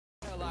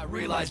I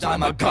realized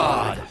I'm a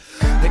god.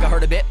 Think I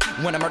heard a bit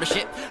when I murder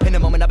shit. In a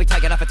moment I'll be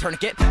taking off a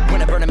tourniquet.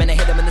 When I burn him and I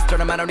hit him in the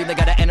sternum, I don't even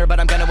gotta enter, but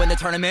I'm gonna win the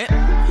tournament.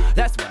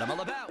 That's what I'm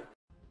all about.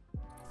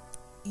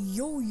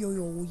 Yo,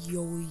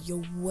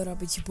 what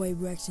up? It's your boy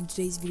Rex. In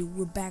today's video,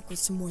 we're back with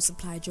some more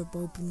supply drop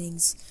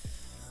openings.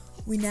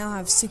 We now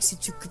have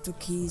 62 crypto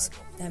keys.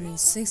 That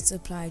means 6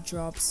 supply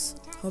drops.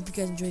 Hope you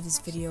guys enjoyed this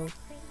video.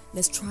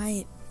 Let's try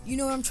it. You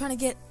know what I'm trying to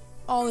get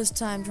all this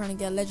time? Trying to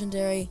get a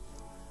legendary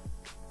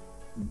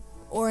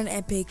or an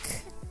epic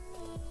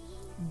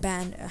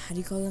band. How do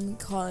you call them?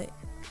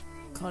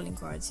 Calling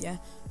cards, yeah?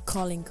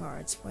 Calling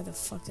cards. Why the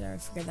fuck did I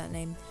forget that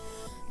name?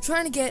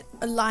 Trying to get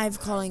a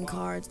live calling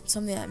card,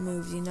 something that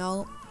moves, you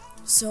know.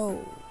 So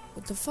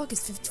what the fuck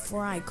is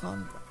 54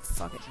 icon?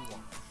 Fuck it.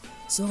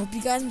 So hope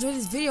you guys enjoyed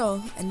this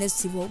video, and let's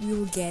see what we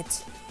will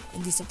get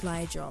in the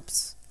supply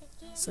drops.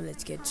 So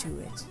let's get to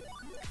it.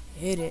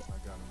 Hit it.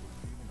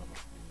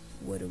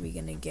 What are we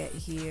gonna get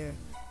here?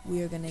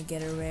 We are gonna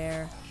get a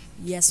rare.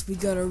 Yes, we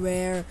got a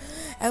rare,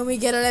 and we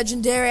get a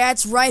legendary.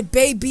 That's right,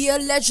 baby, a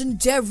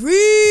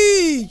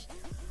legendary.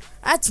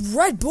 That's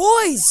right,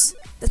 boys.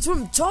 That's what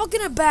I'm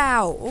talking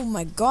about. Oh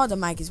my god, the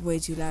mic is way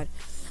too loud.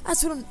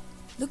 That's what I'm...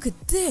 Look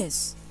at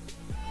this.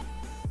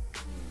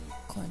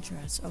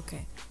 Contrast,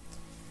 okay.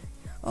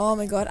 Oh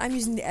my god, I'm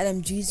using the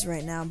LMGs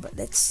right now, but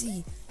let's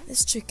see.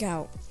 Let's check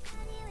out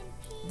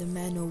the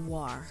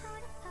Manowar.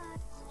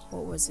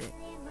 What was it?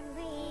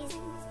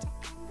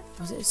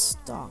 Was it a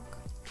stock?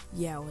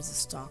 Yeah, it was a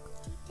stock.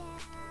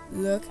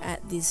 Look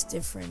at this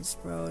difference,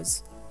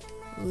 bros.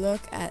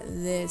 Look at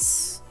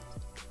this.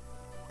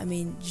 I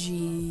mean,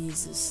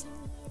 Jesus.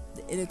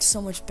 It looks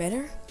so much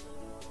better.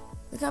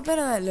 Look how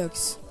better that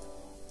looks.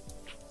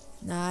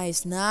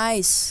 Nice,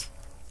 nice.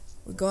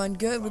 We're going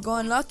good. We're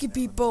going lucky,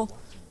 people.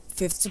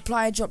 5th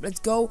supply drop. Let's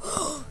go.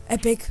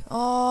 Epic.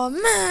 Oh,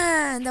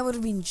 man. That would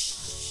have been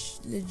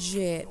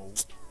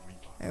legit.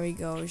 There we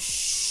go.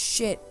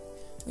 Shit.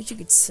 Wish you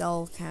could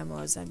sell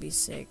camos. That'd be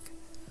sick.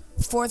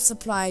 4th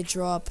supply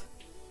drop.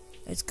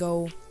 Let's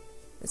go.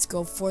 Let's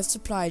go. 4th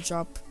supply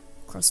drop.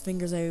 Cross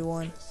fingers,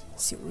 everyone.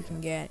 See what we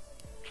can get.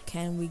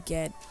 Can we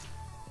get...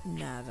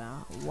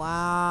 Nada.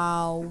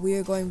 Wow, we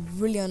are going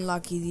really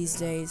unlucky these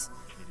days.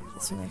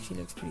 This one actually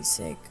looks pretty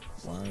sick.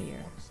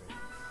 Warrior.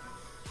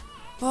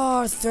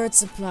 Oh, 3rd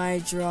supply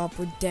drop.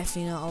 We're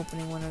definitely not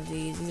opening one of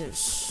these. These are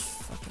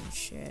fucking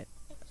shit.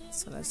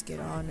 So let's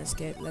get on. Let's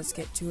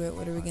get to it.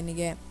 What are we gonna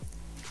get?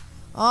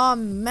 Oh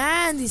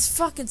man, these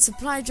fucking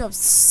supply drops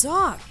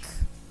suck.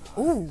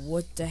 Ooh,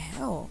 what the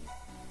hell?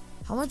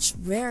 How much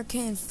rare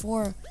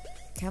KN4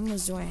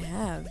 camos do I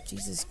have?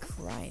 Jesus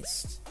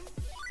Christ.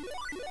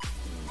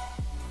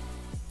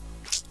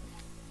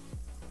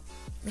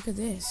 Look at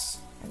this.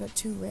 I got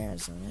 2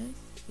 rares on it.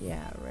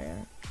 Yeah,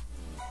 rare.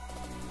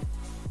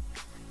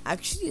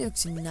 Actually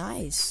looks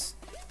nice.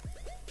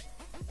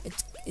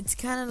 It's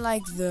kind of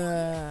like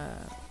the...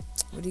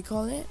 What do you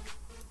call it?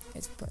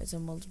 It's a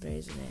multiplayer,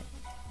 isn't it?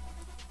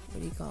 What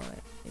do you call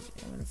it?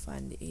 I'm gonna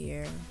find it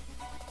here.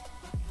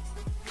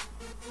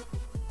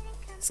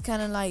 It's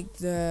kind of like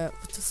the...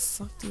 What the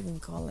fuck do you even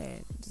call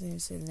it? It doesn't even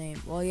say the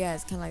name. Well, yeah,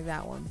 it's kind of like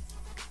that one.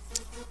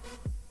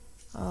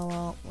 Oh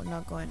well, we're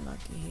not going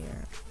lucky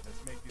here.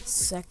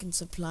 2nd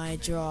supply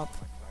drop.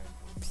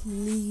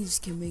 Please,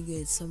 can we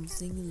get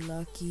something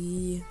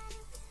lucky?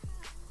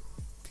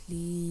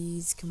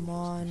 Please, come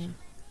on.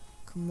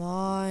 Come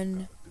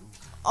on.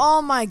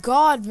 Oh my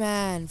god,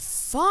 man.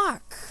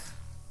 Fuck.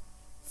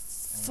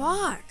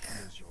 Fuck.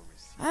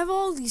 I have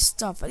all these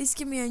stuff. At least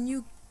give me a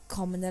new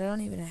common that I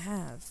don't even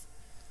have.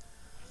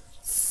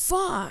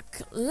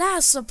 Fuck.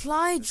 Last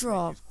supply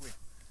drop.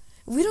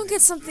 If we don't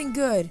get something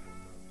good,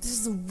 this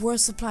is the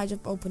worst supply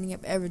drop opening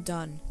I've ever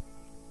done.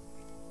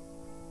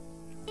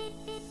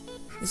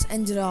 Let's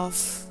end it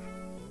off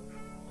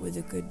with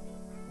a good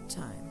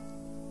time.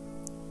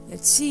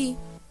 Let's see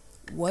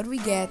what we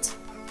get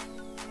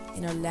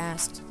in our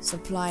last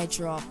supply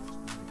drop.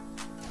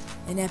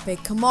 An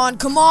epic. Come on,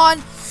 come on!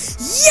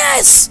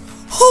 Yes!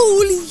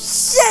 Holy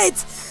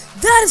shit!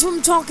 That is what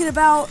I'm talking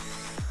about.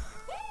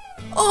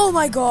 Oh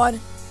my god.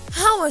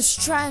 How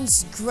much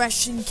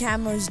transgression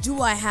camos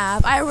do I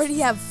have? I already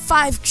have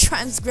 5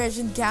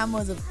 transgression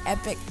camos of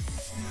epic.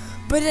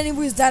 But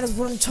anyways, that is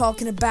what I'm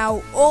talking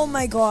about. Oh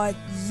my god.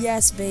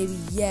 Yes, baby.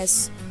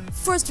 Yes.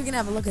 First, we're gonna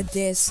have a look at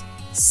this.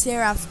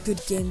 Seraph, good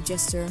game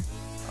jester.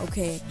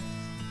 Okay.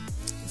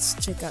 Let's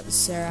check out the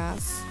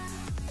Seraph.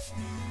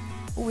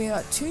 Oh, we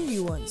got 2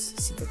 new ones.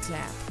 See the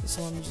clap. This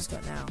one we just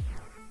got now.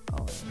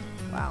 Oh,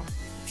 wow.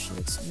 She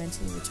looks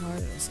mentally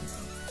retarded or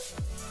something.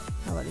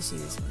 How about I see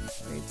this one?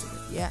 Very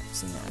good. Yeah,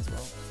 seen that as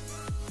well.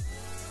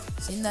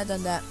 Seen that,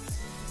 done that.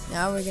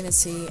 Now we're gonna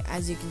see,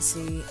 as you can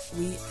see,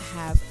 we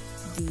have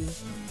the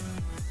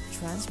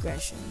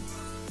transgression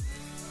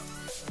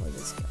for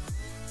this guy.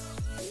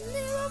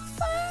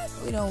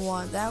 We don't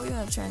want that. We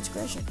want a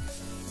transgression.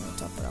 I'm gonna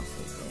top it off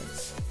with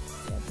this.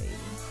 Yeah, baby.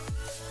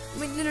 I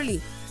mean,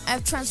 literally, I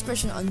have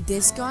transgression on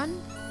this gun.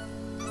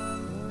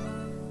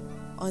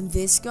 On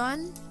this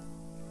gun.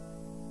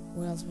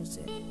 What else was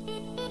it?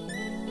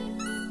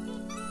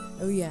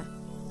 Oh yeah.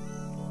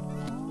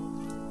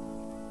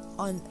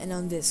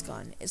 On this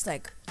gun, it's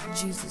like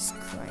Jesus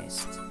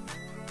Christ.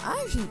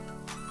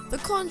 The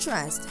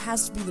contrast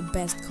has to be the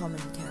best common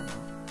camo.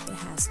 It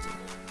has to.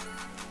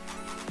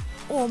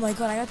 Oh my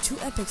god, I got 2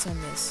 epics on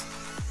this.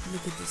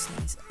 Look at this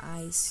nice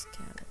ice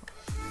camo.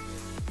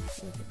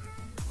 Look at that.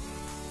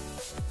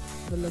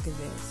 But look at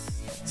this.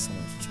 So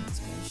much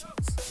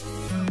transformations.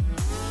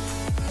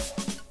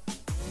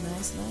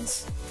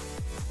 Nice.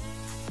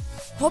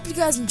 Hope you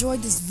guys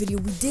enjoyed this video.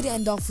 We did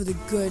end off with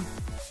a good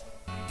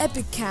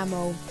epic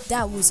camo.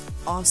 That was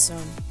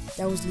awesome.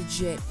 That was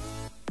legit.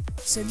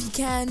 So if you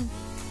can,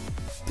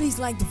 please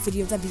like the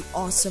video. That'd be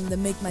awesome. That'd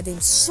make my day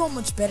so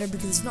much better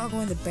because it's not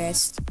going the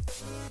best.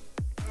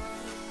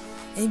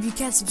 And if you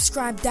can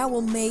subscribe, that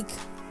will make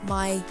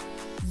my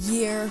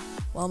year,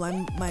 well,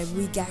 my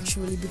week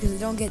actually, because I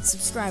don't get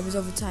subscribers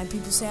over time.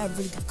 People say I have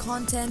really good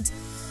content,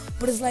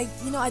 but it's like,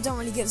 you know, I don't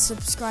really get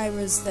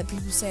subscribers that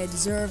people say I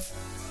deserve.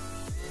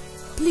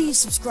 Please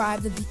subscribe.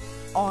 That'd be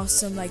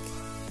awesome. Like,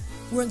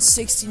 we're on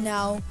 60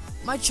 now.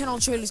 My channel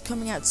trailer is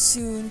coming out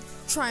soon.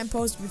 Try and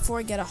post it before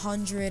I get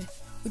 100,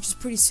 which is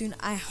pretty soon.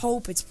 I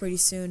hope it's pretty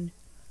soon.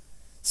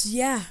 So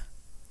yeah,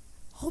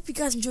 hope you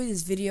guys enjoyed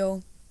this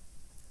video.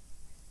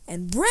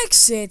 And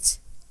Rexit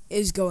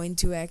is going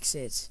to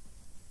exit.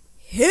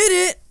 Hit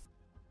it!